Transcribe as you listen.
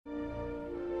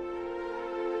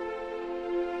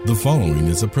The following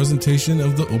is a presentation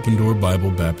of the Open Door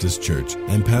Bible Baptist Church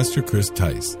and Pastor Chris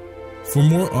Tice. For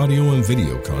more audio and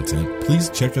video content, please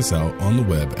check us out on the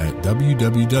web at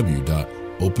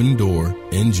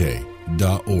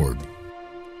www.opendoornj.org.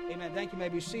 Amen. Thank you. You may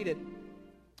be seated.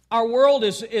 Our world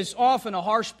is often a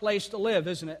harsh place to live,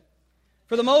 isn't it?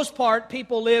 For the most part,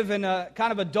 people live in a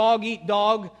kind of a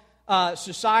dog-eat-dog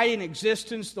society and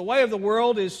existence. The way of the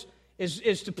world is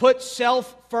to put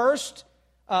self first,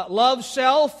 love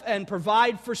self, and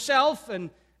provide for self. And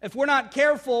if we're not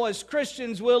careful as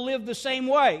Christians, we'll live the same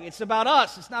way. It's about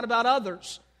us. It's not about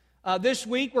others. This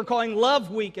week, we're calling Love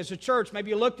Week as a church. Maybe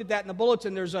you looked at that in the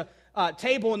bulletin. There's a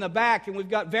table in the back, and we've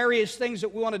got various things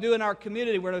that we want to do in our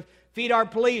community. We're going to feed our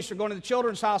police. We're going to the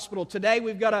children's hospital. Today,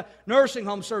 we've got a nursing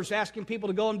home service asking people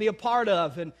to go and be a part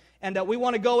of. And we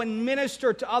want to go and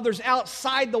minister to others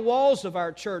outside the walls of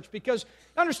our church, because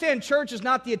understand, church is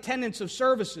not the attendance of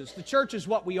services. The church is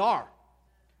what we are.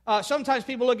 Sometimes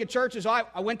people look at church as, I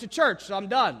went to church, so I'm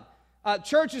done.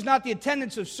 Church is not the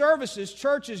attendance of services.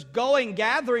 Church is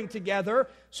gathering together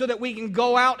so that we can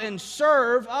go out and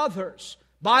serve others.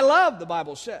 By love, the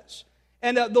Bible says.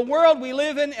 And the world we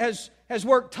live in has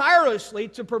worked tirelessly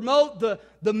to promote the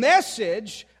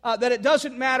message that it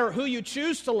doesn't matter who you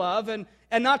choose to love and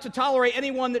not to tolerate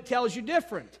anyone that tells you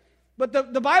different. But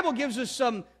the Bible gives us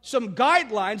some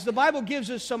guidelines. The Bible gives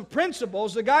us some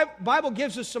principles. The Bible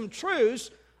gives us some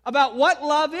truths about what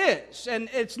love is. And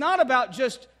it's not about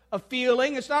just a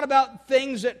feeling. It's not about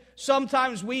things that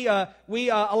sometimes we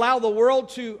allow the world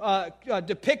to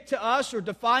depict to us or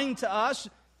define to us.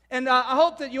 And I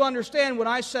hope that you understand when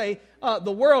I say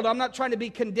the world, I'm not trying to be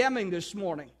condemning this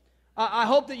morning. I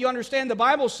hope that you understand the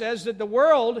Bible says that the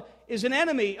world is an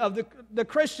enemy of the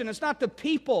Christian. It's not the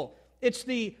people. It's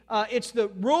the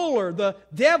ruler, the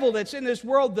devil that's in this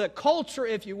world, the culture,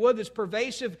 if you would, that's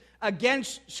pervasive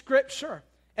against Scripture.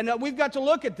 And we've got to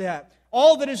look at that.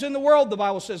 All that is in the world, the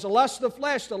Bible says, the lust of the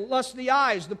flesh, the lust of the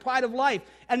eyes, the pride of life.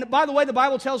 And by the way, the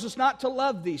Bible tells us not to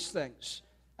love these things.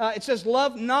 It says,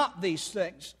 love not these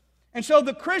things. And so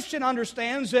the Christian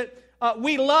understands that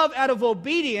we love out of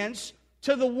obedience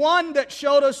to the one that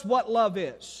showed us what love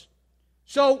is.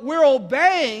 So we're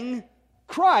obeying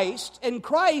Christ, and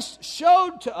Christ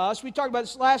showed to us, we talked about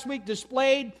this last week,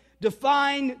 displayed,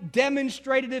 defined,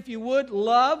 demonstrated, if you would,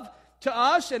 love to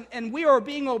us, and we are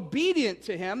being obedient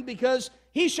to Him because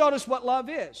He showed us what love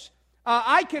is.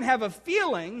 I can have a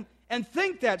feeling and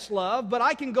think that's love, but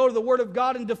I can go to the Word of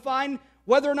God and define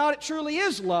whether or not it truly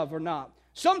is love or not.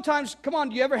 Sometimes, come on,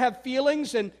 do you ever have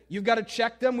feelings and you've got to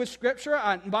check them with Scripture?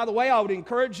 And by the way, I would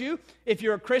encourage you, if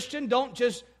you're a Christian, don't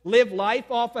just live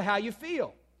life off of how you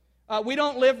feel. We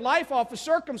don't live life off of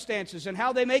circumstances and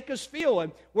how they make us feel.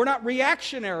 And we're not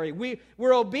reactionary.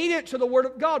 We're obedient to the Word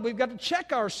of God. We've got to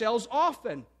check ourselves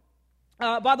often.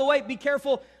 By the way, be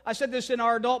careful. I said this in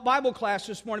our adult Bible class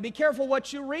this morning. Be careful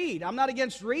what you read. I'm not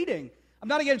against reading. I'm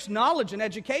not against knowledge and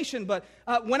education. But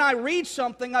when I read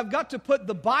something, I've got to put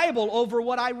the Bible over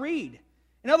what I read.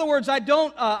 In other words, I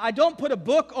don't put a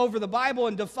book over the Bible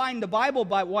and define the Bible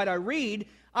by what I read.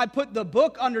 I put the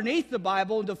book underneath the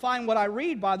Bible and define what I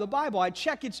read by the Bible. I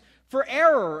check it for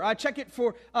error. I check it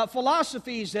for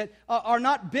philosophies that are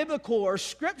not biblical or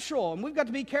scriptural, and we've got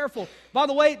to be careful. By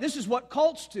the way, this is what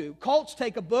cults do. Cults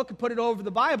take a book and put it over the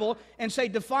Bible and say,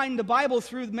 define the Bible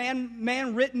through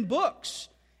man-written books.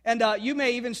 And you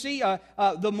may even see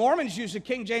the Mormons use the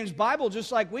King James Bible just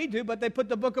like we do, but they put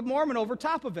the Book of Mormon over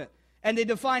top of it, and they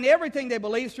define everything they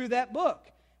believe through that book.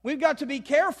 We've got to be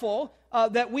careful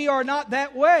that we are not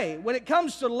that way. When it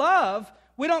comes to love,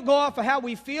 we don't go off of how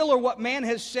we feel or what man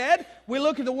has said. We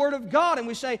look at the Word of God and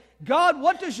we say, God,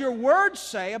 what does your Word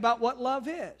say about what love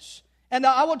is? And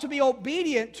I want to be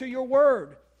obedient to your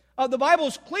Word. The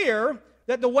Bible's clear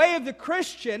that the way of the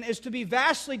Christian is to be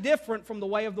vastly different from the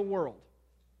way of the world.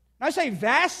 When I say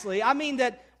vastly, I mean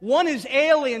that one is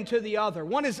alien to the other.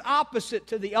 One is opposite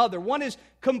to the other. One is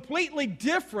completely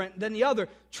different than the other.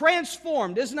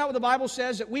 Transformed. Isn't that what the Bible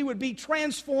says? That we would be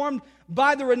transformed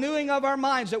by the renewing of our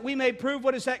minds, that we may prove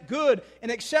what is that good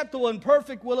and acceptable and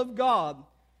perfect will of God.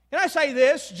 Can I say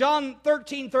this? John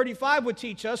 13:35 would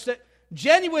teach us that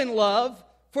genuine love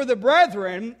for the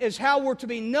brethren is how we're to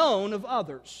be known of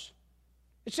others.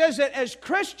 It says that as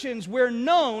Christians, we're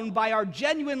known by our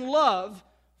genuine love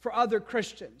for other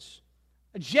Christians.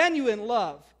 A genuine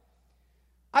love.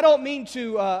 I don't mean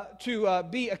to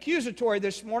be accusatory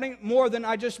this morning, more than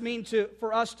I just mean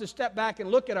for us to step back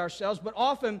and look at ourselves. But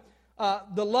often,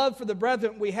 the love for the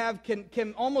brethren we have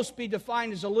can almost be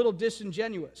defined as a little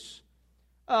disingenuous.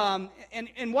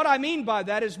 And what I mean by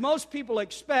that is most people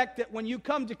expect that when you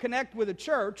come to connect with a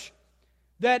church,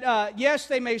 That, yes,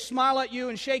 they may smile at you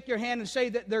and shake your hand and say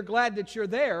that they're glad that you're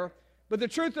there, but the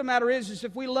truth of the matter is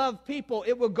if we love people,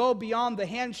 it will go beyond the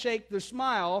handshake, the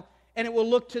smile, and it will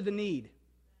look to the need.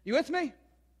 You with me?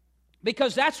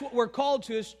 Because that's what we're called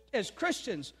to as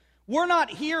Christians. We're not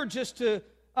here just to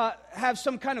have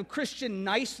some kind of Christian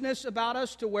niceness about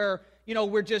us to where,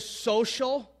 we're just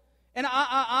social. And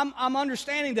I'm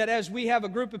understanding that as we have a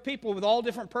group of people with all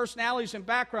different personalities and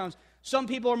backgrounds, some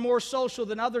people are more social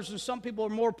than others, and some people are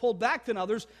more pulled back than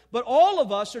others. But all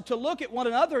of us are to look at one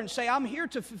another and say, I'm here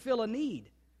to fulfill a need.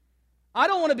 I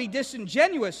don't want to be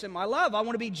disingenuous in my love. I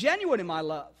want to be genuine in my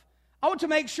love. I want to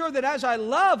make sure that as I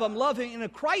love, I'm loving in a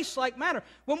Christ-like manner.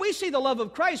 When we see the love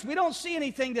of Christ, we don't see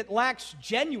anything that lacks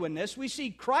genuineness. We see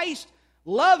Christ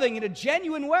loving in a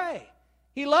genuine way.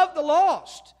 He loved the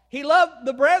lost. He loved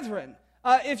the brethren.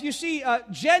 If you see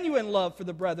genuine love for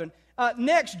the brethren.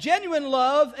 Next, genuine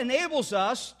love enables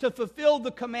us to fulfill the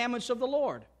commandments of the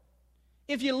Lord.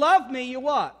 If you love me, you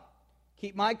what?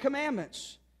 Keep my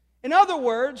commandments. In other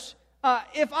words,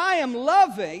 if I am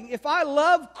loving, if I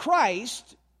love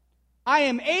Christ, I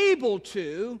am able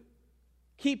to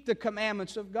keep the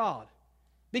commandments of God.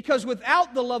 Because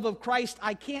without the love of Christ,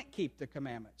 I can't keep the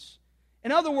commandments.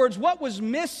 In other words, what was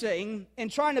missing in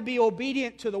trying to be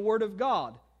obedient to the Word of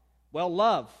God? Well,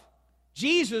 love.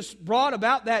 Jesus brought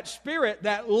about that spirit,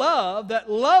 that love,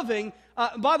 that loving.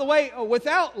 By the way,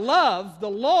 without love, the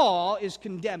law is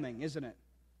condemning, isn't it?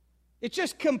 It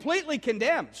just completely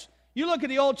condemns. You look at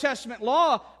the Old Testament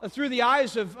law through the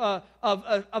eyes of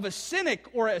a cynic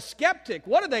or a skeptic.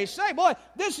 What do they say? Boy,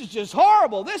 this is just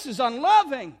horrible. This is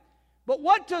unloving. But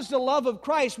what does the love of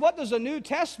Christ, what does the New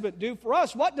Testament do for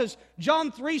us? What does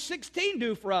John 3:16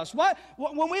 do for us?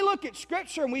 When we look at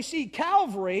Scripture and we see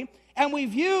Calvary and we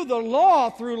view the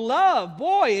law through love,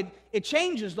 boy, it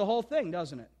changes the whole thing,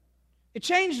 doesn't it? It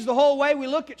changes the whole way we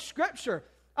look at Scripture.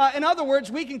 In other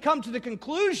words, we can come to the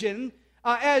conclusion,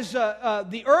 as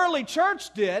the early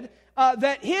church did,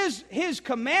 that his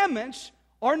commandments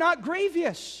are not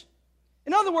grievous.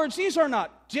 In other words, these are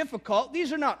not difficult.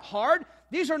 These are not hard.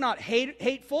 These are not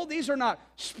hateful. These are not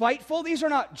spiteful. These are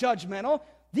not judgmental.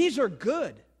 These are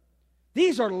good.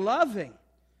 These are loving.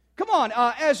 Come on,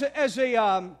 as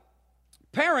a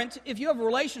parent, if you have a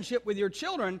relationship with your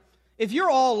children, if you're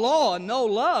all law and no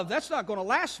love, that's not going to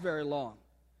last very long.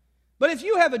 But if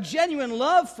you have a genuine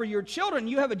love for your children,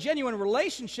 you have a genuine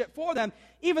relationship for them,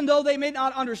 even though they may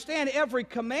not understand every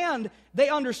command, they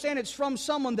understand it's from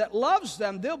someone that loves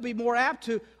them, they'll be more apt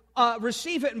to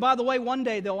receive it, and by the way, one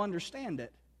day they'll understand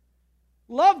it.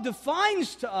 Love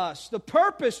defines to us the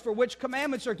purpose for which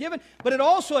commandments are given, but it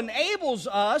also enables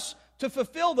us to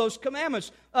fulfill those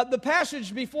commandments. The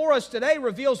passage before us today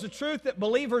reveals the truth that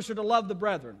believers are to love the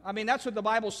brethren. I mean, that's what the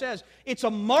Bible says. It's a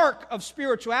mark of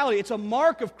spirituality. It's a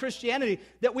mark of Christianity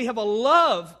that we have a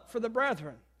love for the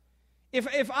brethren.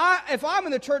 If I'm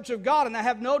in the church of God and I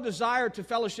have no desire to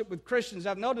fellowship with Christians, I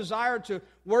have no desire to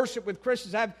worship with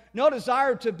Christians, I have no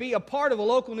desire to be a part of a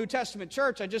local New Testament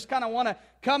church, I just kind of want to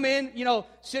come in,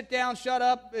 sit down, shut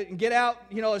up, and get out,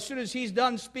 as soon as he's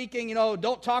done speaking,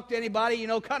 don't talk to anybody,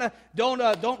 kind of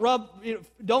don't rub,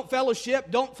 don't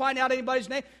fellowship, don't find out anybody's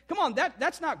name. Come on,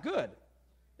 that's not good.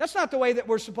 That's not the way that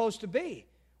we're supposed to be.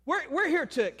 We're here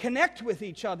to connect with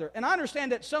each other, and I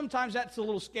understand that sometimes that's a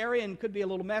little scary and could be a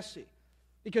little messy,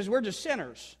 because we're just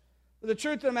sinners. But the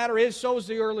truth of the matter is, so is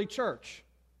the early church.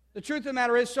 The truth of the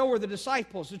matter is, so were the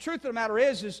disciples. The truth of the matter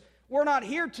is we're not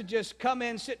here to just come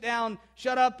in, sit down,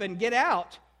 shut up, and get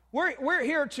out. We're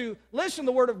here to listen to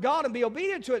the Word of God and be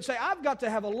obedient to it. Say, I've got to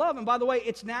have a love. And by the way,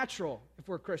 it's natural if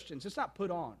we're Christians. It's not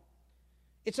put on.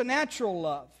 It's a natural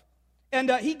love. And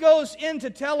he goes in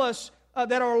to tell us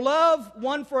that our love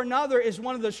one for another is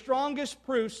one of the strongest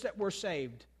proofs that we're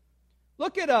saved.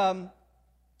 Look at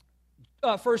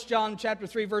 1 John chapter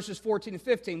 3, verses 14 and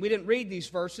 15. We didn't read these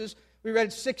verses. We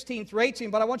read 16 through 18,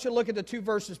 but I want you to look at the two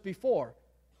verses before.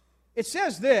 It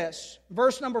says this,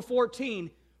 verse number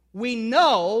 14, we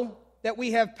know that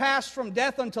we have passed from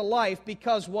death unto life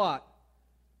because what?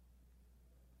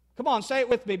 Come on, say it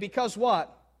with me. Because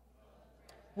what?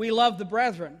 We love the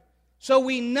brethren. So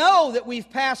we know that we've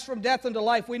passed from death unto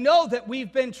life. We know that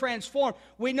we've been transformed.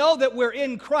 We know that we're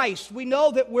in Christ. We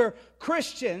know that we're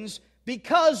Christians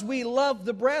because we love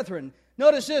the brethren.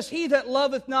 Notice this, he that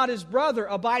loveth not his brother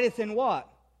abideth in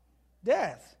what?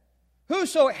 Death.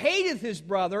 Whoso hateth his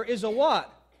brother is a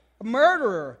what? A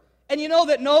murderer. And you know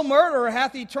that no murderer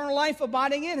hath eternal life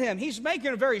abiding in him. He's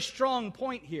making a very strong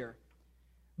point here.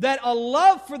 That a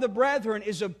love for the brethren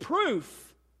is a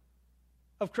proof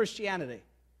of Christianity.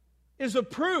 Is a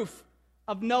proof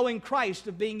of knowing Christ,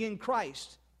 of being in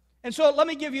Christ. And so let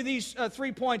me give you these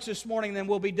 3 points this morning, then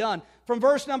we'll be done. From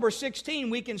verse number 16,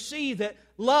 we can see that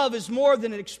love is more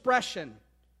than an expression.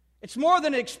 It's more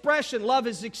than an expression. Love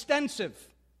is extensive.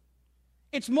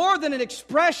 It's more than an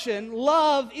expression.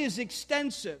 Love is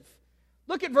extensive.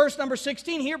 Look at verse number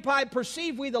 16. Hereby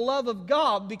perceive we the love of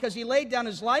God, because He laid down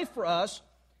His life for us,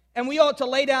 and we ought to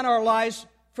lay down our lives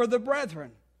for the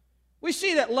brethren. We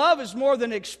see that love is more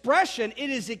than expression. It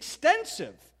is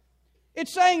extensive.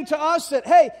 It's saying to us that,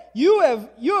 hey, you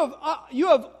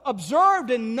have observed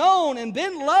and known and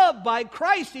been loved by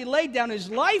Christ. He laid down His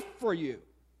life for you.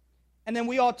 And then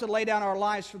we ought to lay down our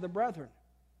lives for the brethren.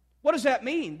 What does that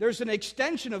mean? There's an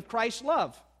extension of Christ's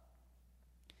love.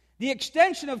 The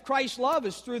extension of Christ's love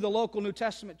is through the local New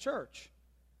Testament church.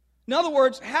 In other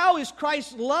words, how is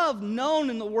Christ's love known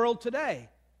in the world today?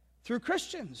 Through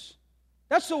Christians.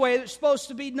 That's the way it's supposed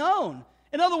to be known.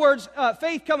 In other words,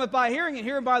 faith cometh by hearing, and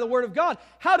hearing by the word of God.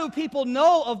 How do people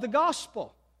know of the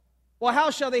gospel? Well,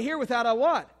 how shall they hear without a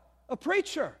what? A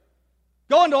preacher.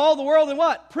 Go into all the world and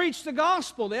what? Preach the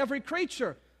gospel to every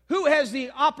creature. Who has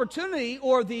the opportunity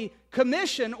or the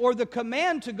commission or the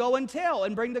command to go and tell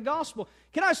and bring the gospel?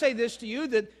 Can I say this to you,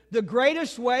 that the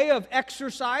greatest way of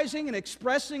exercising and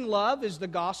expressing love is the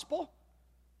gospel?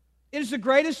 It is the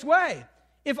greatest way.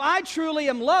 If I truly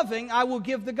am loving, I will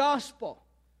give the gospel.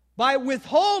 By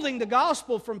withholding the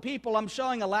gospel from people, I'm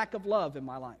showing a lack of love in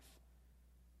my life.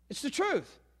 It's the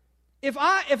truth. If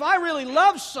I really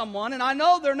love someone and I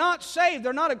know they're not saved,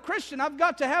 they're not a Christian, I've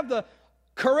got to have the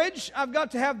courage, I've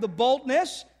got to have the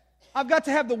boldness, I've got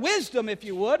to have the wisdom, if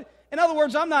you would. In other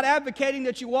words, I'm not advocating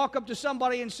that you walk up to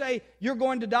somebody and say, you're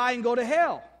going to die and go to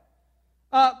hell.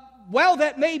 Well,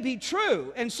 that may be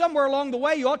true, and somewhere along the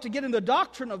way you ought to get in the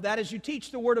doctrine of that as you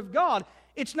teach the Word of God.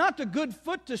 It's not the good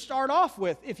foot to start off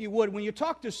with, if you would, when you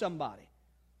talk to somebody.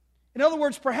 In other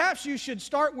words, perhaps you should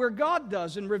start where God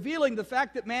does in revealing the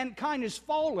fact that mankind is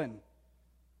fallen.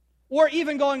 Or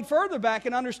even going further back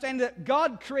and understanding that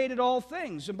God created all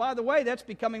things. And by the way, that's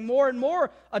becoming more and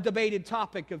more a debated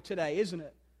topic of today, isn't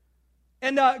it?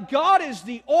 And God is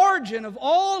the origin of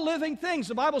all living things.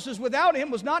 The Bible says, without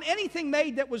Him was not anything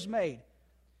made that was made.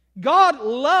 God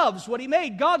loves what He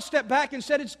made. God stepped back and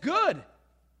said, it's good.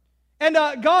 And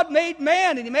God made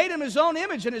man, and He made him His own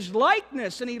image and His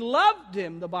likeness, and He loved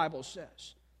him, the Bible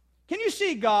says. Can you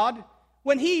see God?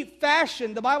 When He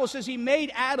fashioned, the Bible says He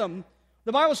made Adam,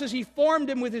 the Bible says He formed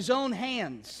him with His own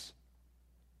hands.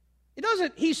 It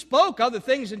doesn't, He spoke other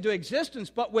things into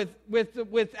existence, but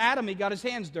with Adam, He got his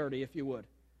hands dirty, if you would.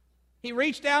 He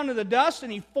reached down to the dust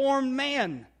and He formed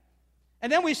man.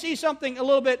 And then we see something a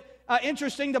little bit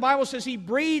interesting. The Bible says He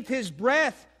breathed His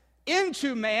breath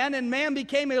into man, and man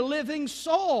became a living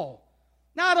soul.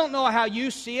 Now, I don't know how you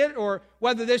see it, or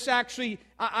whether this actually,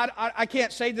 I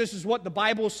can't say this is what the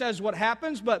Bible says what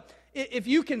happens, but if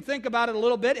you can think about it a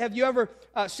little bit, have you ever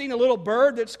seen a little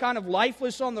bird that's kind of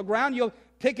lifeless on the ground? You'll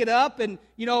pick it up, and,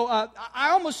 I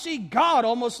almost see God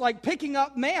almost like picking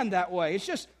up man that way. It's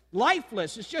just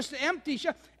lifeless. It's just empty.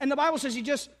 And the Bible says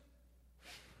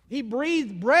He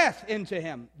breathed breath into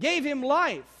him, gave him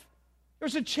life.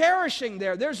 There's a cherishing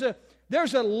there. There's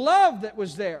a love that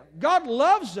was there. God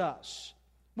loves us.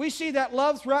 We see that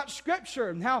love throughout Scripture,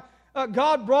 and how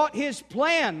God brought His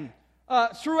plan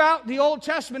throughout the Old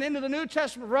Testament into the New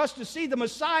Testament for us to see the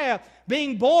Messiah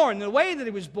being born. The way that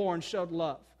He was born showed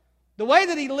love. The way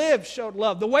that He lived showed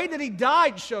love. The way that He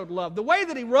died showed love. The way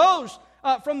that He rose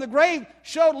from the grave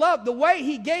showed love. The way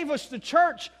He gave us the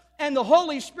church and the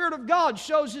Holy Spirit of God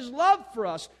shows His love for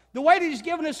us. The way that He's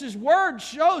given us His Word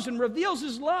shows and reveals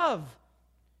His love.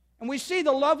 And we see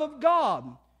the love of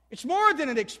God. It's more than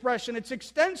an expression, it's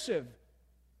extensive.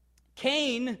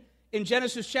 Cain, in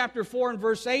Genesis chapter 4 and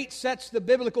verse 8, sets the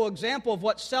biblical example of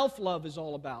what self-love is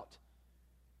all about.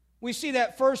 We see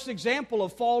that first example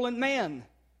of fallen man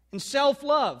and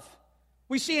self-love.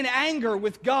 We see an anger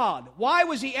with God. Why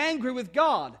was he angry with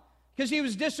God? Because he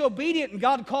was disobedient and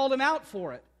God called him out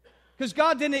for it. Because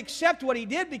God didn't accept what he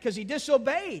did because he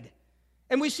disobeyed.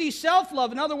 And we see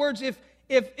self-love. In other words,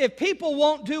 if people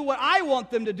won't do what I want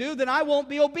them to do, then I won't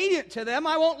be obedient to them.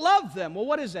 I won't love them. Well,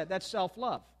 what is that? That's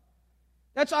self-love.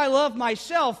 That's I love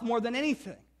myself more than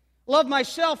anything. Love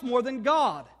myself more than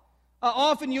God.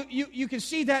 Often you can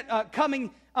see that coming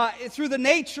through the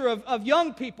nature of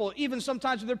young people, even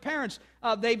sometimes with their parents.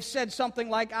 They've said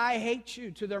something like, I hate you,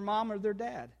 to their mom or their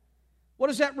dad. What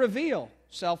does that reveal?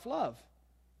 Self-love.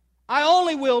 I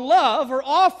only will love or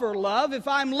offer love if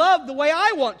I'm loved the way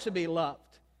I want to be loved.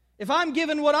 If I'm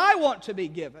given what I want to be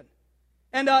given.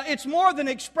 And it's more than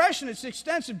expression, it's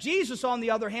extensive. Jesus, on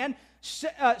the other hand,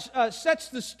 sets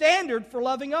the standard for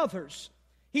loving others.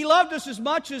 He loved us as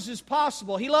much as is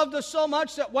possible. He loved us so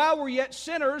much that while we're yet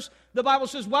sinners, the Bible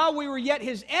says, while we were yet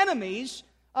His enemies,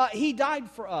 He died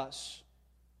for us.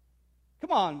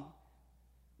 Come on.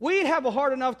 We'd have a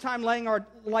hard enough time laying our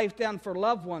life down for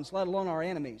loved ones, let alone our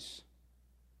enemies.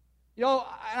 You know,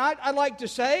 I'd like to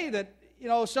say that, you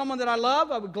know, someone that I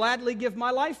love, I would gladly give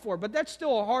my life for, but that's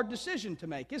still a hard decision to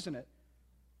make, isn't it?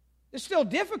 It's still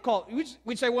difficult.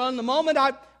 We'd say, well, in the moment,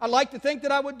 I'd like to think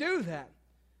that I would do that.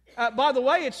 By the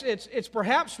way, it's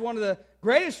perhaps one of the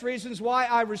greatest reasons why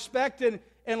I respect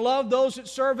and love those that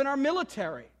serve in our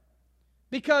military.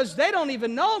 Because they don't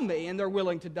even know me, and they're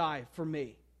willing to die for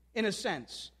me, in a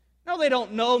sense. No, they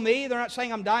don't know me. They're not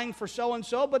saying I'm dying for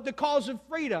so-and-so, but the cause of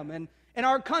freedom and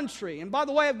our country. And by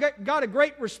the way, I've got a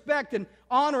great respect and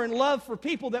honor and love for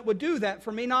people that would do that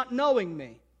for me, not knowing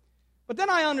me. But then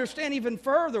I understand even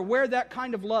further where that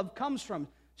kind of love comes from.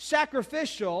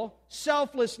 Sacrificial,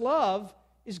 selfless love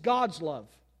is God's love.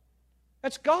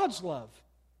 That's God's love.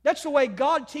 That's the way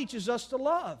God teaches us to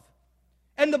love.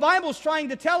 And the Bible's trying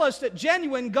to tell us that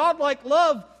genuine, God-like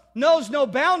love knows no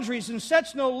boundaries and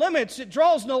sets no limits. It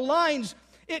draws no lines.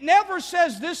 It never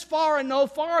says this far and no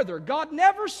farther. God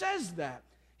never says that.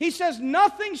 He says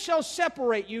nothing shall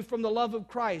separate you from the love of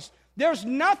Christ. There's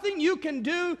nothing you can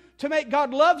do to make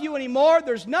God love you anymore.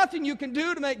 There's nothing you can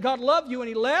do to make God love you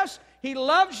any less. He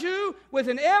loves you with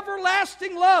an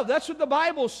everlasting love. That's what the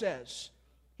Bible says.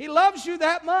 He loves you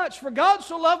that much. For God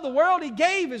so loved the world, He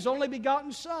gave His only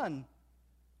begotten Son.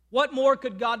 What more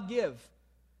could God give?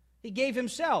 He gave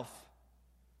Himself.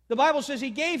 The Bible says He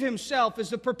gave Himself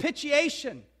as a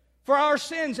propitiation for our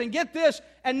sins. And get this,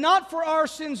 and not for our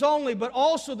sins only, but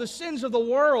also the sins of the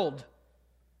world.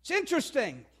 It's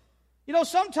interesting. You know,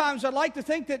 sometimes I'd like to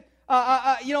think that,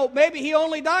 maybe He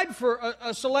only died for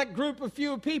a select group of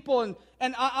few people.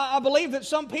 And I believe that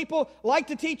some people like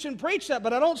to teach and preach that,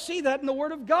 but I don't see that in the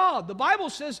Word of God. The Bible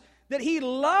says that He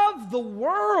loved the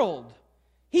world.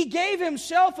 He gave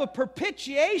Himself a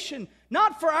propitiation,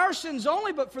 not for our sins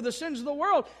only, but for the sins of the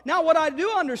world. Now, what I do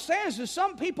understand is that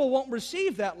some people won't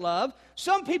receive that love.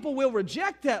 Some people will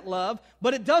reject that love,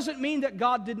 but it doesn't mean that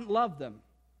God didn't love them.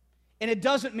 And it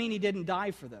doesn't mean He didn't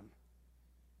die for them.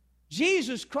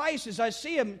 Jesus Christ, as I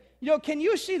see Him, can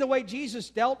you see the way Jesus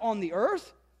dealt on the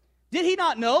earth? Did He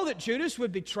not know that Judas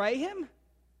would betray Him?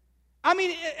 I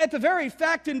mean, at the very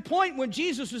fact and point when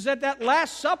Jesus was at that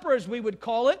Last Supper, as we would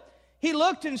call it, He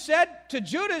looked and said to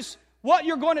Judas, what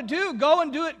you're going to do, go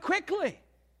and do it quickly.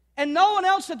 And no one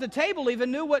else at the table even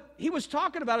knew what He was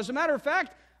talking about. As a matter of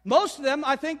fact, most of them,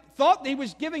 I think, thought He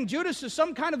was giving Judas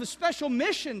some kind of a special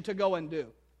mission to go and do.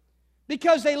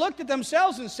 Because they looked at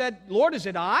themselves and said, Lord, is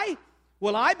it I?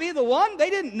 Will I be the one? They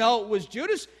didn't know it was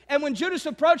Judas. And when Judas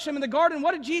approached Him in the garden,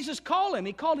 what did Jesus call him?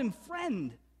 He called him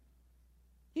friend.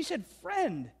 He said,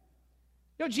 friend.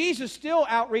 Jesus still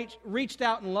reached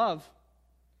out in love.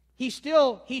 He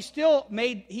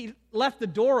left the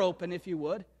door open, if you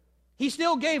would. He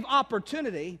still gave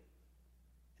opportunity.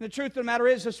 And the truth of the matter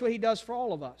is, that's what He does for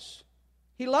all of us.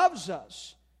 He loves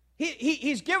us.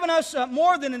 He's given us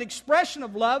more than an expression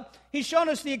of love. He's shown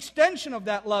us the extension of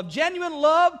that love. Genuine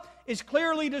love is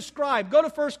clearly described. Go to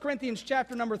 1 Corinthians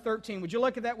chapter number 13. Would you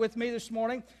look at that with me this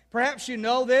morning? Perhaps you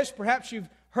know this. Perhaps you've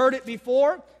heard it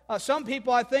before. Some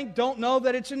people, I think, don't know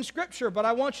that it's in Scripture, but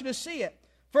I want you to see it.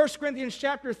 1 Corinthians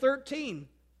chapter 13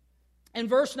 and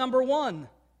verse number 1.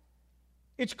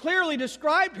 It's clearly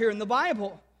described here in the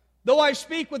Bible. Though I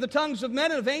speak with the tongues of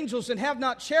men and of angels and have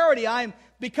not charity, I am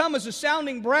become as a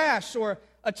sounding brass or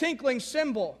a tinkling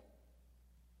cymbal.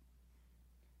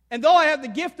 And though I have the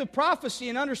gift of prophecy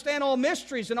and understand all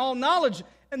mysteries and all knowledge,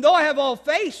 and though I have all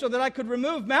faith so that I could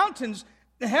remove mountains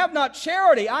and have not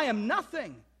charity, I am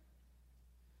nothing.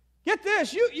 Get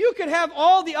this, you could have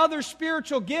all the other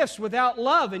spiritual gifts without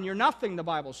love, and you're nothing, the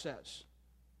Bible says.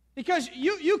 Because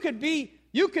you could be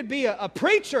a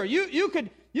preacher, you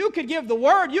could give the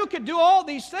word, you could do all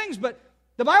these things, but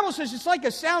the Bible says it's like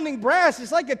a sounding brass,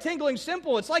 it's like a tingling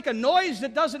cymbal, it's like a noise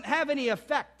that doesn't have any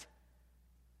effect.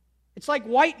 It's like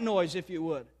white noise, if you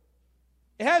would.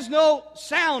 It has no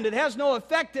sound, it has no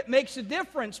effect. It makes a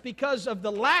difference because of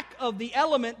the lack of the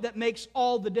element that makes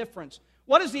all the difference.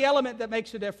 What is the element that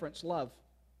makes a difference? Love.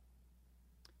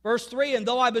 Verse 3, and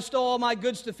though I bestow all my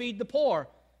goods to feed the poor,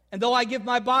 and though I give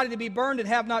my body to be burned and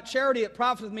have not charity, it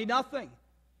profiteth me nothing.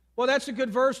 Well, that's a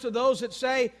good verse to those that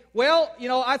say, well,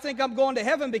 I think I'm going to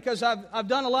heaven because I've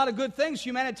done a lot of good things,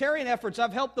 humanitarian efforts.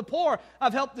 I've helped the poor.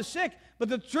 I've helped the sick. But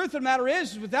the truth of the matter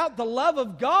is without the love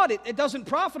of God, it doesn't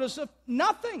profit us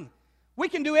nothing. We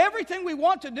can do everything we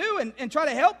want to do and try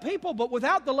to help people, but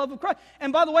without the love of Christ.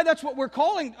 And by the way, that's what we're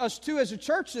calling us to as a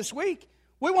church this week.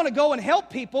 We want to go and help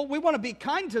people. We want to be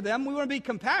kind to them. We want to be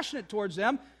compassionate towards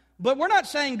them. But we're not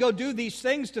saying go do these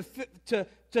things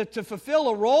to fulfill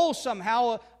a role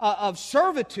somehow of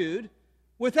servitude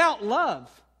without love.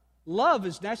 Love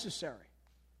is necessary.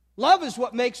 Love is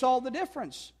what makes all the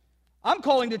difference. I'm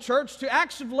calling the church to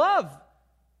acts of love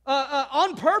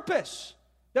on purpose.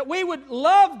 That we would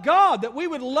love God, that we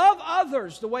would love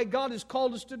others the way God has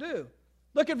called us to do.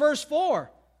 Look at verse 4.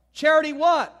 Charity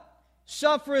what?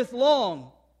 Suffereth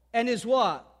long, and is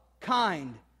what?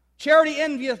 Kind. Charity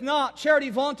envieth not, charity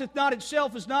vaunteth not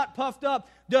itself, is not puffed up,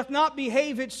 doth not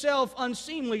behave itself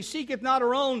unseemly, seeketh not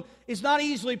her own, is not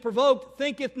easily provoked,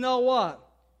 thinketh no what?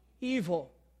 Evil.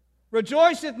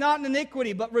 Rejoiceth not in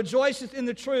iniquity, but rejoiceth in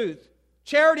the truth.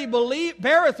 Charity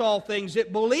beareth all things,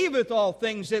 it believeth all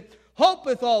things, it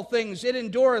hopeth all things, it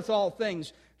endureth all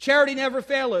things. Charity never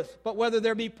faileth, but whether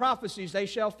there be prophecies, they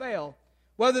shall fail.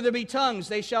 Whether there be tongues,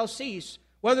 they shall cease.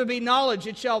 Whether there be knowledge,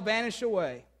 it shall vanish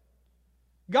away.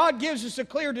 God gives us a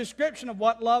clear description of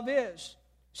what love is.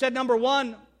 He said, number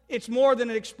one, it's more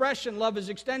than an expression. Love is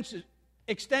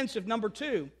extensive. Number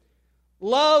two,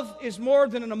 love is more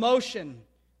than an emotion.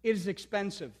 It is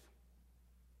expensive.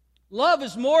 Love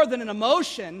is more than an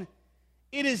emotion.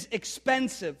 It is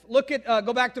expensive.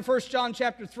 Go back to 1 John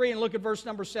chapter 3 and look at verse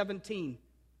number 17.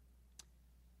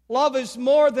 Love is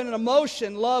more than an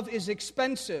emotion. Love is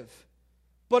expensive.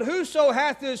 But whoso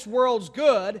hath this world's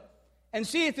good, and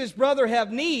seeth his brother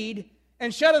have need,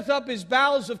 and shutteth up his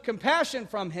bowels of compassion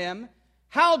from him,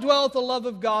 how dwelleth the love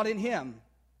of God in him?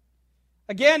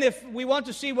 Again, if we want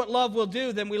to see what love will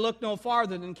do, then we look no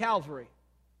farther than Calvary.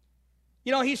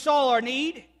 You know, he saw our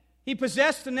need. He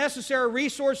possessed the necessary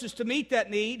resources to meet that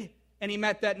need, and he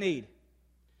met that need.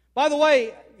 By the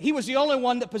way, he was the only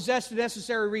one that possessed the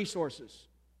necessary resources.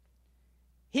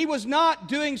 He was not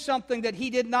doing something that he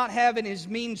did not have in his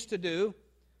means to do.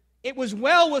 It was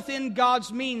well within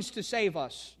God's means to save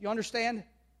us. You understand?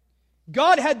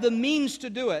 God had the means to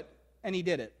do it, and he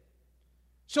did it.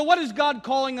 So what is God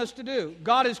calling us to do?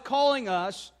 God is calling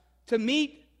us to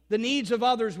meet the needs of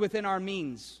others within our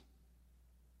means.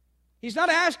 He's not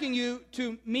asking you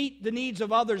to meet the needs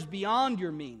of others beyond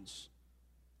your means.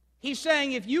 He's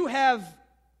saying if you have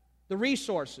the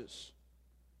resources,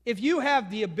 if you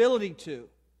have the ability to,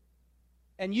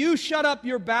 and you shut up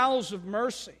your bowels of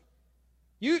mercy,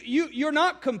 you're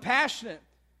not compassionate.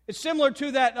 It's similar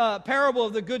to that parable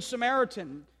of the Good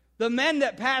Samaritan. The men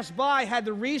that passed by had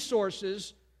the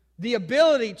resources, the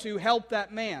ability to help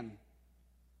that man,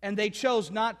 and they chose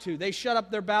not to. They shut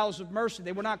up their bowels of mercy.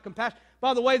 They were not compassionate.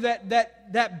 By the way,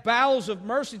 that bowels of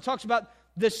mercy talks about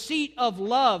the seat of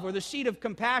love or the seat of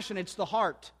compassion. It's the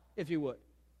heart, if you would.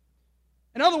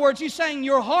 In other words, he's saying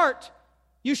your heart,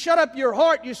 you shut up your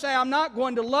heart, you say, I'm not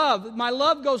going to love. My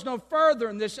love goes no further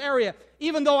in this area.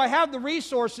 Even though I have the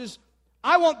resources,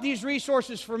 I want these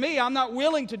resources for me. I'm not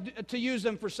willing to use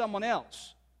them for someone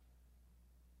else.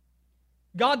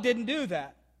 God didn't do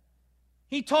that.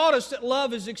 He taught us that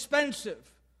love is expensive.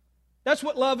 That's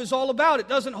what love is all about. It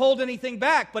doesn't hold anything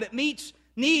back, but it meets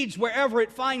needs wherever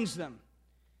it finds them.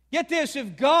 Get this,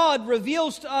 if God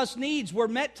reveals to us needs, we're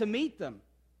meant to meet them.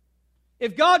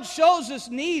 If God shows us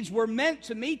needs, we're meant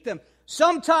to meet them.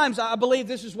 Sometimes I believe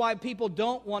this is why people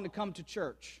don't want to come to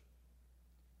church.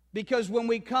 Because when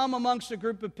we come amongst a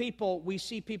group of people, we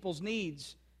see people's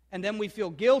needs, and then we feel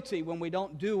guilty when we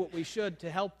don't do what we should to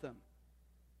help them.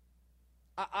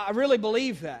 I really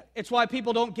believe that. It's why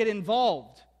people don't get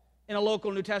involved in a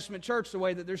local New Testament church the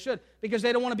way that they should, because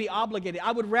they don't want to be obligated.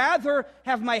 I would rather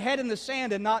have my head in the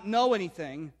sand and not know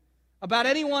anything about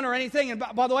anyone or anything. And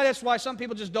by the way, that's why some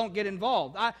people just don't get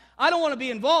involved. I don't want to be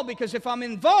involved, because if I'm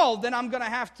involved, then I'm going to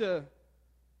have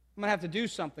to do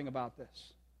something about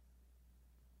this.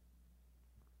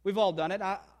 We've all done it.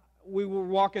 We were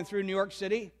walking through New York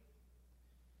City.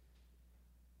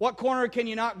 What corner can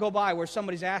you not go by where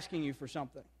somebody's asking you for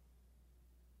something?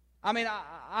 I mean,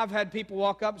 I've had people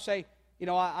walk up and say, you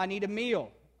know, I need a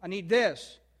meal. I need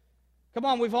this. Come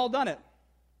on, we've all done it.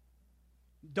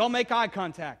 Don't make eye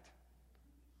contact.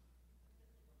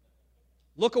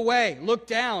 Look away, look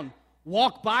down,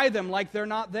 walk by them like they're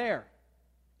not there.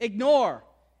 Ignore.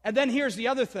 And then here's the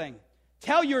other thing.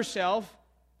 Tell yourself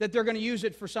that they're going to use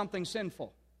it for something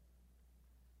sinful,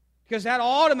 because that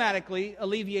automatically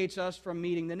alleviates us from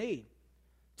meeting the need.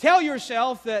 Tell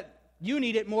yourself that you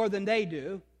need it more than they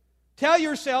do. Tell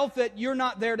yourself that you're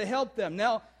not there to help them.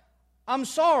 Now, I'm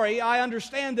sorry, I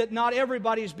understand that not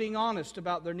everybody is being honest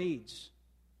about their needs.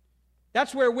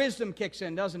 That's where wisdom kicks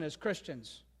in, doesn't it, as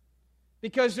Christians?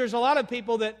 Because there's a lot of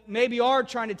people that maybe are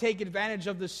trying to take advantage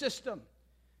of the system,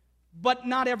 but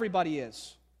not everybody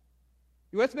is.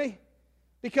 You with me?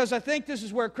 Because I think this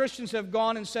is where Christians have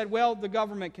gone and said, well, the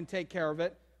government can take care of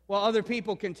it. Well, other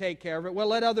people can take care of it. Well,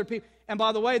 let other people. And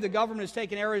by the way, the government has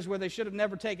taken areas where they should have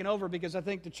never taken over, because I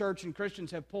think the church and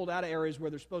Christians have pulled out of areas where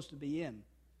they're supposed to be in.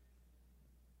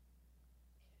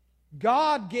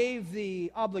 God gave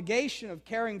the obligation of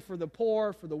caring for the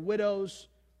poor, for the widows,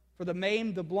 for the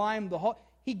maimed, the blind,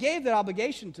 He gave that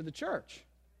obligation to the church.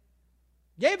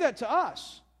 Gave that to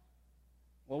us.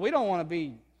 Well, we don't want to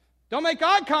be. Don't make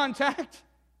eye contact.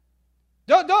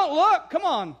 Don't look. Come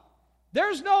on.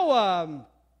 There's no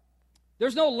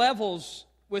levels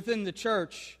within the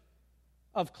church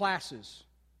of classes.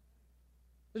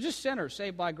 They're just sinners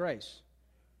saved by grace.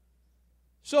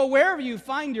 So wherever you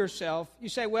find yourself, you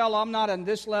say, well, I'm not on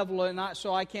this level,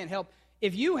 so I can't help.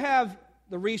 If you have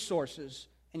the resources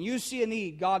and you see a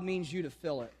need, God means you to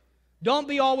fill it. Don't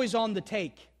be always on the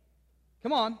take.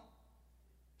 Come on.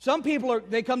 Some people,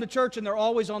 they come to church and they're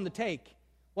always on the take.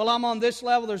 Well, I'm on this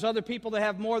level. There's other people that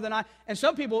have more than I. And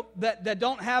some people that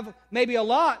don't have maybe a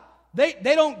lot, they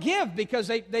don't give because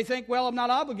they think, well, I'm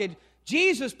not obligated.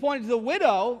 Jesus pointed to the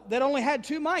widow that only had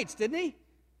 2 mites, didn't he?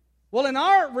 Well, in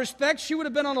our respect, she would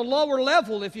have been on a lower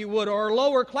level, if you would, or a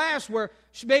lower class where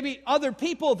maybe other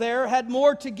people there had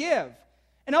more to give.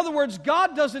 In other words,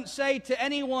 God doesn't say to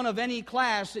anyone of any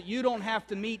class that you don't have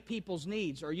to meet people's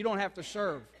needs or you don't have to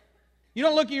serve. You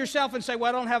don't look at yourself and say, well,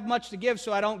 I don't have much to give,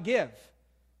 so I don't give.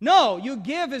 No, you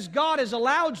give as God has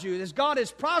allowed you, as God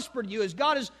has prospered you, as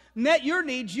God has met your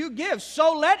needs, you give.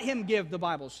 So let Him give, the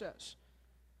Bible says.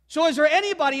 So is there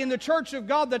anybody in the church of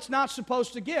God that's not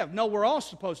supposed to give? No, we're all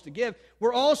supposed to give.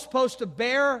 We're all supposed to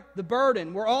bear the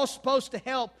burden. We're all supposed to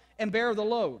help and bear the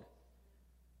load.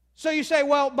 So you say,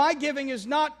 well, my giving is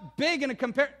not big in a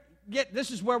comparison.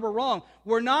 This is where we're wrong.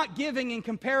 We're not giving in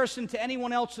comparison to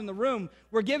anyone else in the room.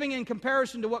 We're giving in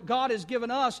comparison to what God has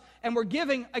given us, and we're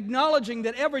giving acknowledging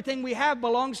that everything we have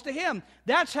belongs to Him.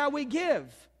 That's how we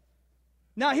give.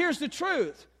 Now, here's the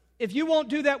truth. If you won't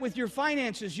do that with your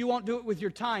finances, you won't do it with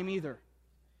your time either.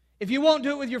 If you won't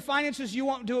do it with your finances, you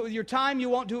won't do it with your time, you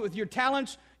won't do it with your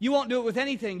talents, you won't do it with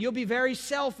anything. You'll be very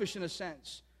selfish in a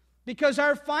sense. Because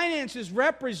our finances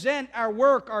represent our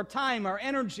work, our time, our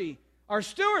energy, our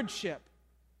stewardship.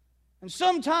 And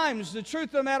sometimes the truth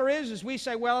of the matter is we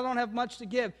say, well, I don't have much to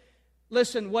give.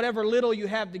 Listen, whatever little you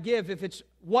have to give, if it's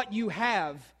what you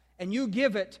have and you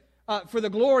give it for the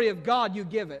glory of God, you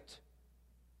give it.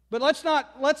 But let's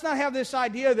not have this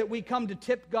idea that we come to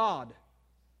tip God.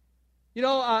 You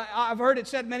know, I've heard it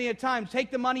said many a time, take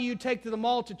the money you take to the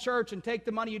mall to church and take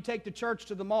the money you take to church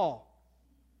to the mall.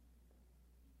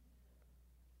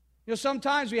 You know,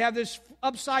 sometimes we have this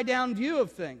upside-down view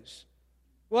of things.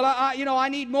 Well, I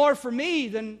need more for me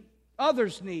than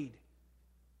others need.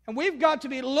 And we've got to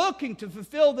be looking to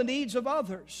fulfill the needs of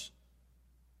others.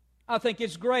 I think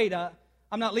it's great.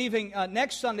 I'm not leaving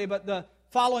next Sunday, but the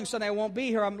following Sunday I won't be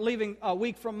here. I'm leaving a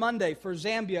week from Monday for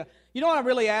Zambia. You know what I'm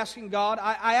really asking God?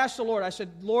 I asked the Lord, I said,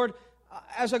 Lord,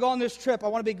 as I go on this trip, I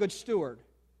want to be a good steward.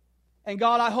 And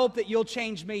God, I hope that you'll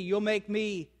change me. You'll make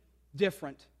me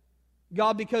different.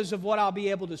 God, because of what I'll be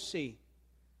able to see.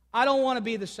 I don't want to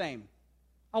be the same.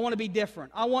 I want to be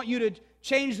different. I want you to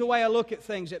change the way I look at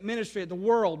things, at ministry, at the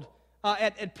world,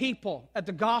 at people, at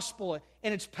the gospel,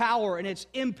 and its power and its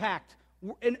impact,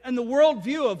 and the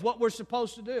worldview of what we're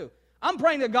supposed to do. I'm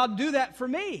praying that God do that for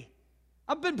me.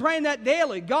 I've been praying that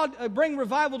daily. God, bring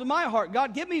revival to my heart.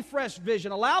 God, give me fresh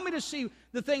vision. Allow me to see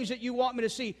the things that you want me to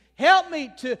see. Help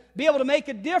me to be able to make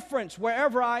a difference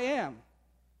wherever I am.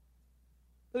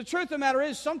 But the truth of the matter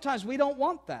is, sometimes we don't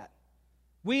want that.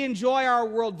 We enjoy our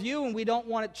worldview and we don't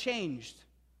want it changed.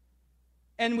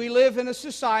 And we live in a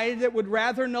society that would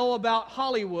rather know about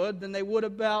Hollywood than they would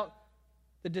about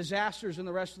the disasters in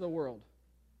the rest of the world.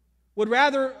 Would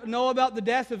rather know about the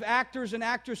death of actors and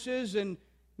actresses and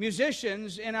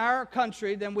musicians in our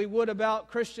country than we would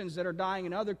about Christians that are dying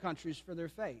in other countries for their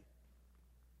faith.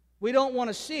 We don't want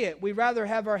to see it. We'd rather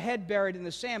have our head buried in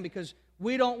the sand because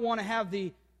we don't want to have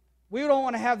the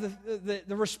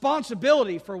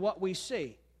responsibility for what we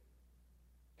see.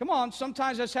 Come on,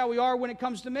 sometimes that's how we are when it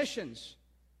comes to missions.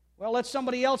 Well, let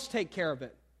somebody else take care of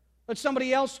it. Let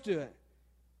somebody else do it.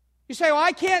 You say, well,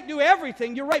 I can't do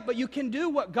everything. You're right, but you can do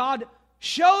what God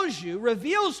shows you,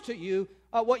 reveals to you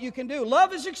what you can do.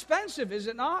 Love is expensive, is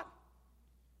it not?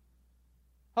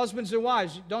 Husbands and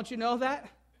wives, don't you know that?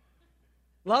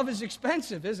 Love is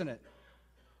expensive, isn't it?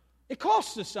 It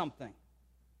costs us something.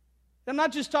 I'm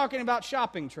not just talking about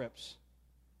shopping trips.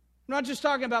 I'm not just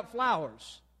talking about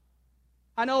flowers.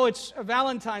 I know it's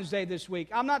Valentine's Day this week.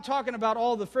 I'm not talking about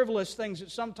all the frivolous things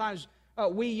that sometimes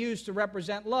we use to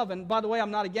represent love. And by the way,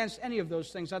 I'm not against any of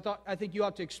those things. I think you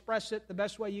ought to express it the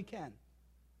best way you can.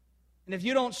 And if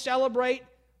you don't celebrate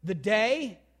the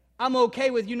day, I'm okay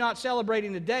with you not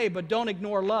celebrating the day, but don't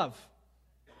ignore love.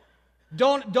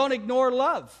 Don't ignore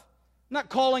love. I'm not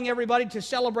calling everybody to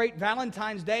celebrate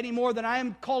Valentine's Day any more than I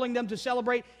am calling them to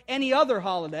celebrate any other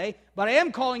holiday, but I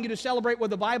am calling you to celebrate what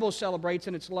the Bible celebrates,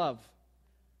 and it's love.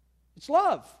 It's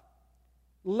love.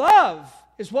 Love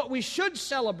is what we should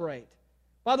celebrate.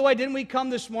 By the way, didn't we come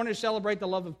this morning to celebrate the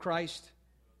love of Christ?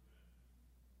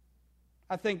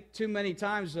 I think too many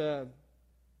times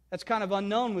that's kind of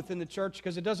unknown within the church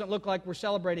because it doesn't look like we're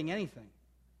celebrating anything.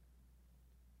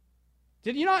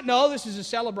 Did you not know this is a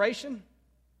celebration?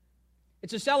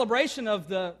 It's a celebration of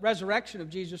the resurrection of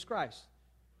Jesus Christ.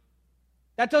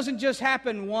 That doesn't just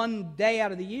happen one day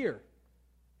out of the year.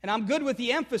 And I'm good with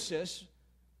the emphasis,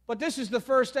 but this is the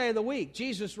first day of the week.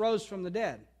 Jesus rose from the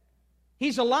dead.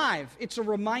 He's alive. It's a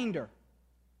reminder.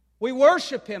 We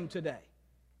worship Him today.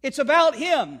 It's about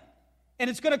Him, and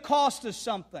it's going to cost us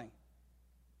something.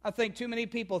 I think too many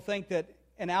people think that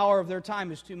an hour of their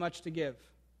time is too much to give.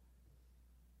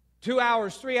 2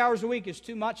 hours, 3 hours a week is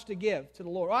too much to give to the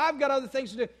Lord. Well, I've got other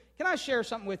things to do. Can I share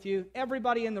something with you?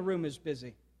 Everybody in the room is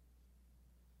busy.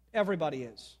 Everybody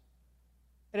is.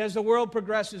 And as the world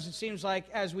progresses, it seems like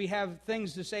as we have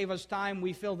things to save us time,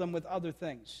 we fill them with other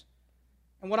things.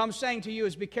 And what I'm saying to you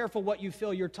is be careful what you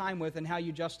fill your time with and how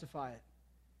you justify it.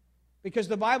 Because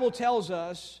the Bible tells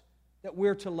us that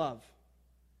we're to love.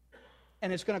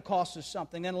 And it's going to cost us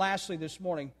something. And lastly this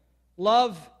morning,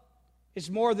 love is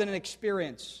more than an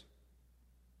experience.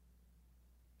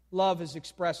 Love is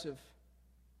expressive.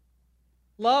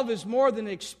 Love is more than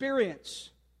an experience.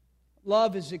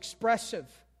 Love is expressive.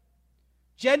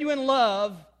 Genuine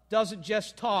love doesn't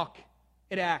just talk,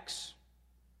 it acts.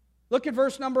 Look at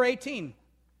verse number 18.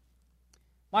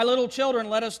 My little children,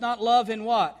 let us not love in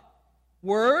what?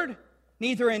 Word,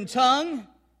 neither in tongue,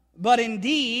 but in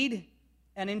deed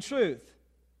and in truth.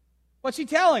 What's he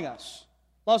telling us?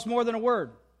 Love's more than a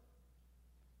word.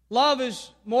 Love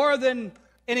is more than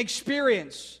an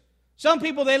experience. Some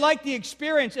people, they like the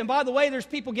experience. And by the way, there's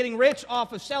people getting rich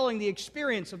off of selling the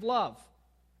experience of love.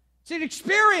 It's an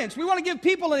experience. We want to give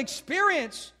people an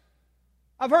experience.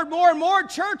 I've heard more and more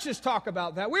churches talk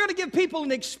about that. We're going to give people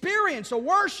an experience, a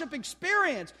worship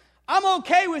experience. I'm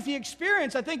okay with the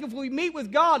experience. I think if we meet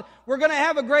with God, we're going to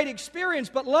have a great experience.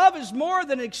 But love is more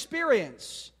than an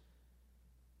experience.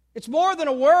 It's more than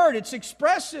a word. It's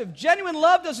expressive. Genuine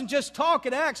love doesn't just talk,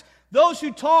 it acts. Those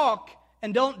who talk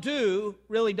and don't do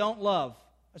really don't love.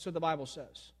 That's what the Bible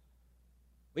says.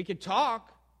 We could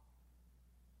talk.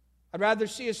 I'd rather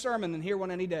see a sermon than hear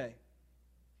one any day.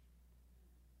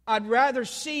 I'd rather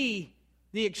see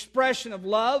the expression of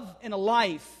love in a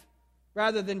life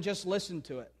rather than just listen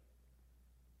to it.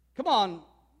 Come on,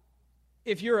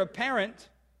 if you're a parent,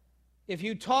 if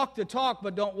you talk the talk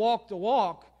but don't walk the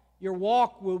walk, your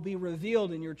walk will be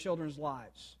revealed in your children's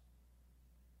lives.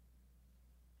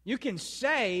 You can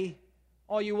say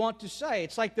all you want to say.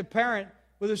 It's like the parent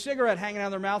with a cigarette hanging out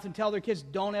of their mouth and tell their kids,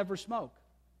 don't ever smoke.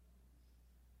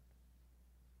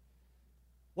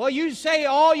 Well, you say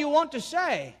all you want to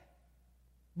say,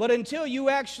 but until you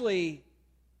actually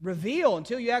reveal,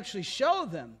 until you actually show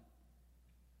them,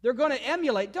 they're going to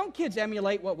emulate. Don't kids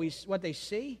emulate what they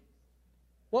see,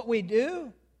 what we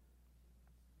do?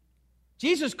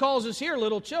 Jesus calls us here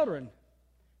little children.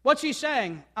 What's he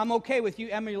saying? I'm okay with you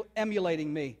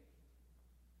emulating me.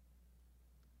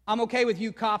 I'm okay with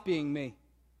you copying me.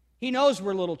 He knows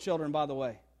we're little children, by the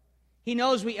way. He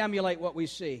knows we emulate what we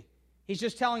see. He's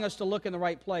just telling us to look in the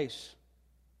right place.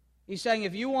 He's saying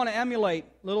if you want to emulate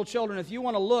little children, if you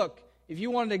want to look, if you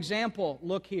want an example,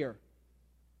 look here.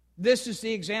 This is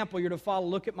the example you're to follow.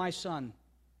 Look at my son.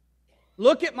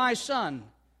 Look at my son.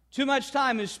 Too much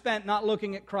time is spent not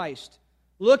looking at Christ.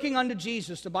 Looking unto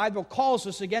Jesus. The Bible calls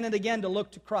us again and again to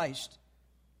look to Christ.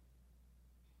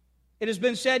 It has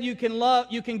been said you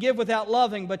can give without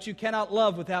loving, but you cannot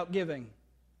love without giving.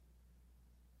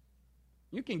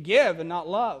 You can give and not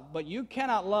love, but you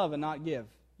cannot love and not give.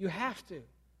 You have to.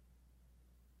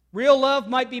 Real love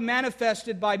might be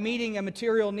manifested by meeting a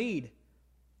material need.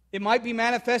 It might be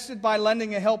manifested by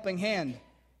lending a helping hand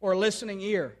or a listening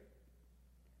ear.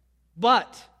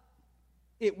 But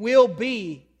it will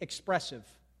be expressive.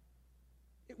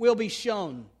 It will be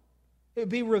shown. It will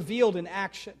be revealed in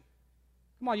action.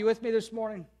 Come on, you with me this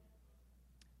morning?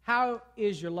 How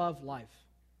is your love life?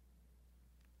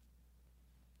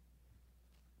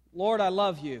 Lord, I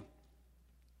love you.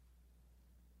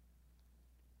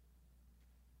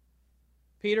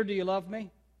 Peter, do you love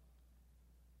me?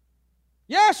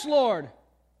 Yes, Lord,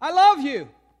 I love you.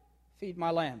 Feed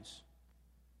my lambs.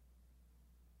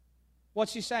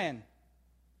 What's he saying?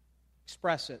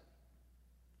 Express it.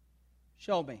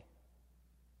 Show me.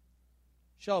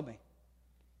 Show me.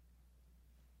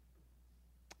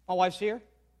 My wife's here.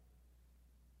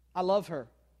 I love her.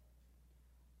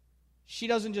 She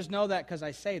doesn't just know that because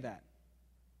I say that.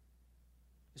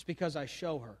 It's because I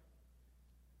show her.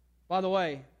 By the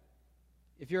way,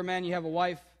 if you're a man, you have a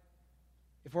wife,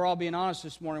 if we're all being honest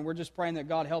this morning, we're just praying that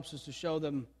God helps us to show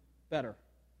them better.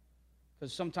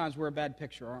 Because sometimes we're a bad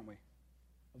picture, aren't we,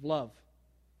 of love.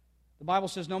 The Bible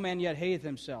says, no man yet hateth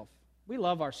himself. We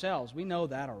love ourselves. We know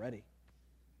that already.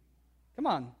 Come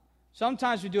on.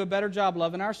 Sometimes we do a better job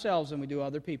loving ourselves than we do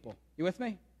other people. You with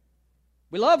me?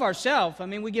 We love ourselves. I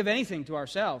mean, we give anything to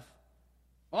ourselves.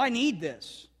 Well, I need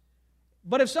this.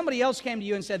 But if somebody else came to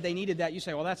you and said they needed that, you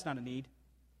say, well, that's not a need.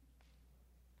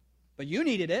 But you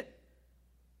needed it.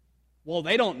 Well,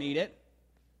 they don't need it.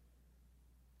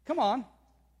 Come on.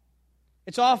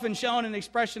 It's often shown an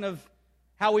expression of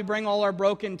how we bring all our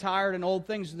broken, tired, and old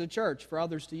things to the church for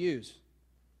others to use.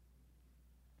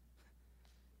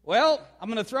 Well, I'm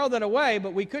going to throw that away,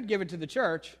 but we could give it to the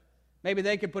church. Maybe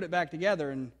they could put it back together.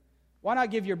 And why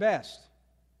not give your best?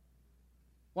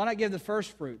 Why not give the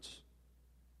first fruits?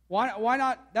 Why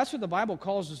not? That's what the Bible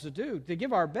calls us to do, to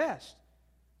give our best,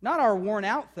 not our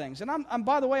worn-out things. And I'm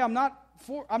by the way, I'm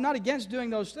not against doing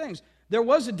those things. There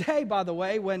was a day, by the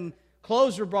way, when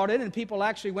clothes were brought in and people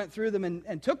actually went through them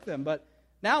and took them. But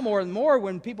now more and more,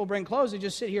 when people bring clothes, they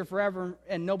just sit here forever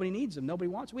and nobody needs them. Nobody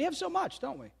wants them. We have so much,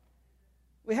 don't we?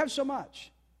 We have so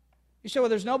much. You say, well,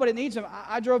 there's nobody that needs them.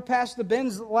 I drove past the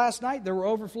bins last night. They were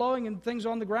overflowing and things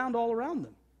on the ground all around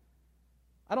them.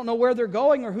 I don't know where they're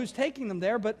going or who's taking them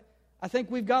there, but I think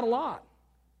we've got a lot.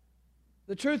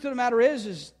 The truth of the matter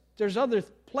is there's other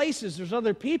places, there's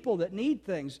other people that need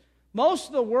things. Most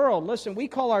of the world, listen, we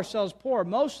call ourselves poor.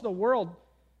 Most of the world,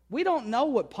 we don't know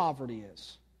what poverty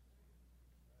is.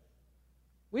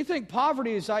 We think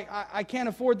poverty is, I can't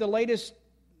afford the latest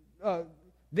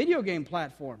video game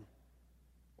platform.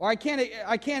 Or I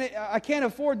can't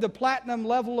afford the platinum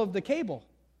level of the cable.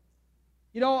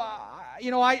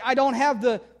 I don't have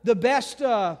the best.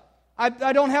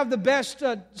 I don't have the best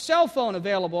cell phone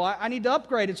available. I need to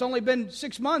upgrade. It's only been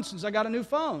 6 months since I got a new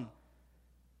phone.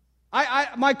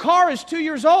 My car is 2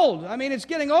 years old. I mean, it's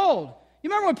getting old. You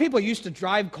remember when people used to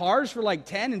drive cars for like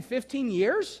 10 and 15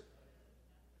 years?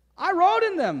 I rode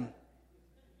in them.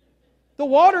 The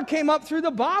water came up through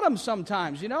the bottom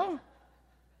sometimes,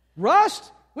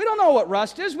 Rust. We don't know what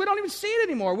rust is. We don't even see it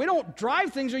anymore. We don't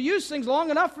drive things or use things long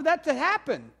enough for that to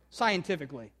happen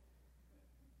scientifically.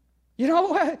 We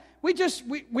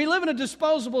live in a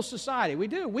disposable society. We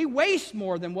do. We waste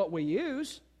more than what we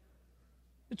use.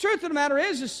 The truth of the matter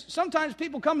is sometimes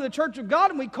people come to the church of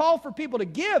God and we call for people to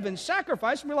give and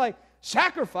sacrifice, and we're like,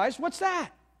 sacrifice? What's that?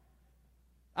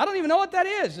 I don't even know what that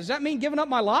is. Does that mean giving up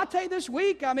my latte this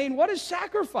week? I mean, what is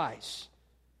sacrifice?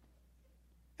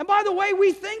 And by the way,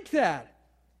 we think that.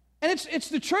 And it's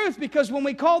the truth, because when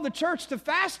we call the church to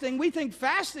fasting, we think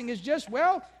fasting is just,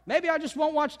 well, maybe I just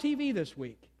won't watch TV this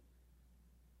week.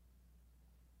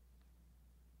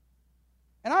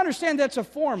 And I understand that's a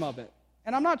form of it.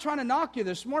 And I'm not trying to knock you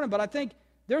this morning, but I think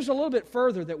there's a little bit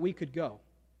further that we could go.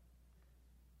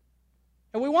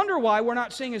 And we wonder why we're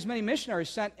not seeing as many missionaries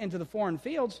sent into the foreign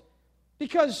fields,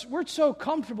 because we're so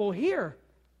comfortable here.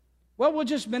 Well, we'll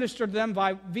just minister to them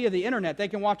via the internet. They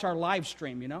can watch our live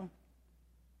stream,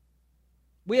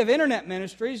 We have internet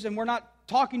ministries, and we're not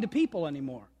talking to people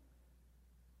anymore.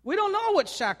 We don't know what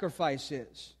sacrifice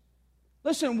is.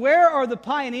 Listen, where are the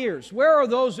pioneers? Where are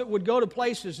those that would go to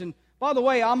places? And by the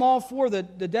way, I'm all for the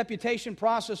deputation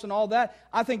process and all that.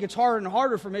 I think it's harder and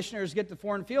harder for missionaries to get to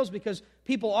foreign fields because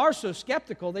people are so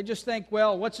skeptical. They just think,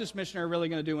 well, what's this missionary really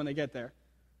going to do when they get there?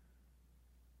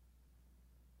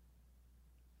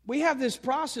 We have this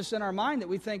process in our mind that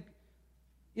we think,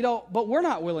 but we're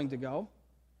not willing to go.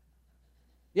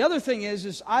 The other thing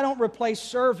is I don't replace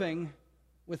serving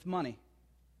with money.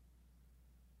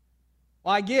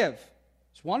 Well, I give.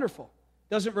 It's wonderful.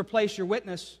 It doesn't replace your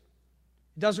witness.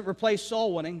 It doesn't replace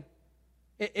soul winning.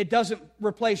 It doesn't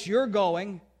replace your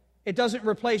going. It doesn't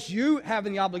replace you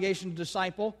having the obligation to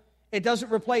disciple. It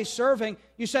doesn't replace serving.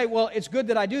 You say, well, it's good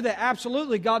that I do that.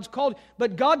 Absolutely, God's called.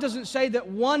 But God doesn't say that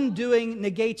one doing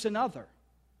negates another.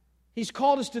 He's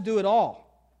called us to do it all.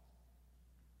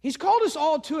 He's called us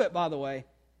all to it, by the way.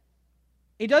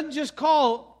 He doesn't just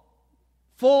call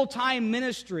full-time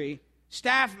ministry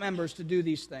staff members to do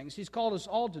these things. He's called us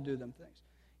all to do them things.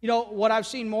 What I've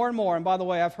seen more and more, and by the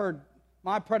way, I've heard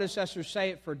my predecessors say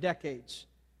it for decades,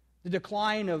 the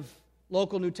decline of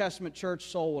local New Testament church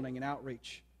soul winning and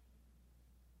outreach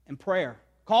and prayer.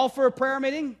 Call for a prayer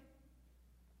meeting,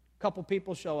 a couple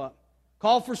people show up.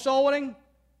 Call for soul winning,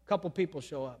 a couple people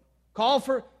show up.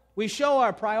 We show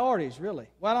our priorities, really.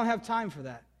 Well, I don't have time for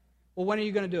that. Well, when are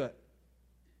you going to do it?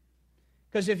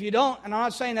 Because if you don't, and I'm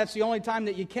not saying that's the only time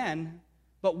that you can,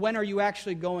 but when are you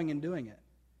actually going and doing it?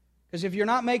 Because if you're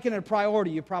not making it a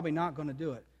priority, you're probably not going to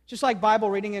do it. Just like Bible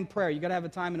reading and prayer, you've got to have a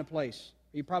time and a place.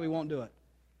 You probably won't do it.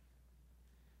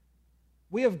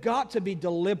 We have got to be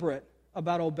deliberate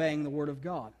about obeying the Word of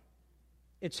God.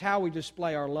 It's how we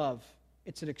display our love.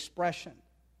 It's an expression.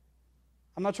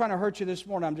 I'm not trying to hurt you this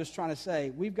morning. I'm just trying to say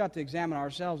we've got to examine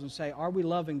ourselves and say, are we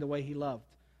loving the way He loved?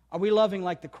 Are we loving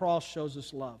like the cross shows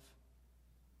us love?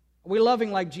 Are we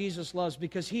loving like Jesus loves?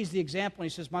 Because He's the example. And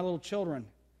He says, my little children,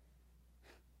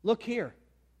 look here.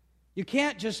 You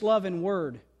can't just love in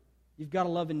word. You've got to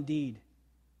love in deed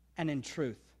and in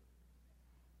truth.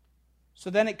 So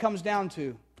then it comes down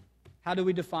to, how do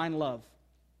we define love?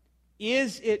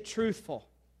 Is it truthful?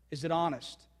 Is it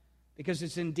honest? Because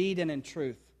it's in deed and in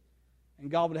truth. And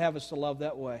God would have us to love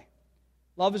that way.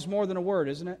 Love is more than a word,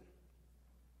 isn't it?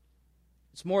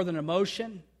 It's more than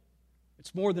emotion.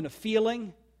 It's more than a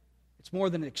feeling. It's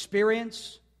more than an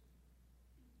experience.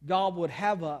 God would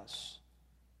have us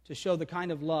to show the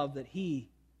kind of love that He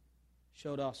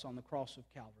showed us on the cross of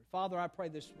Calvary. Father, I pray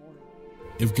this morning.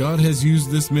 If God has used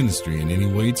this ministry in any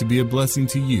way to be a blessing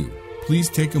to you, please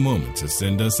take a moment to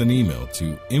send us an email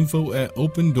to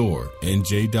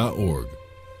info@opendoornj.org.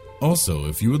 Also,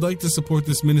 if you would like to support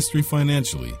this ministry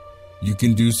financially, you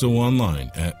can do so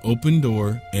online at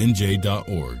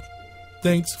opendoornj.org.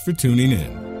 Thanks for tuning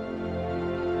in.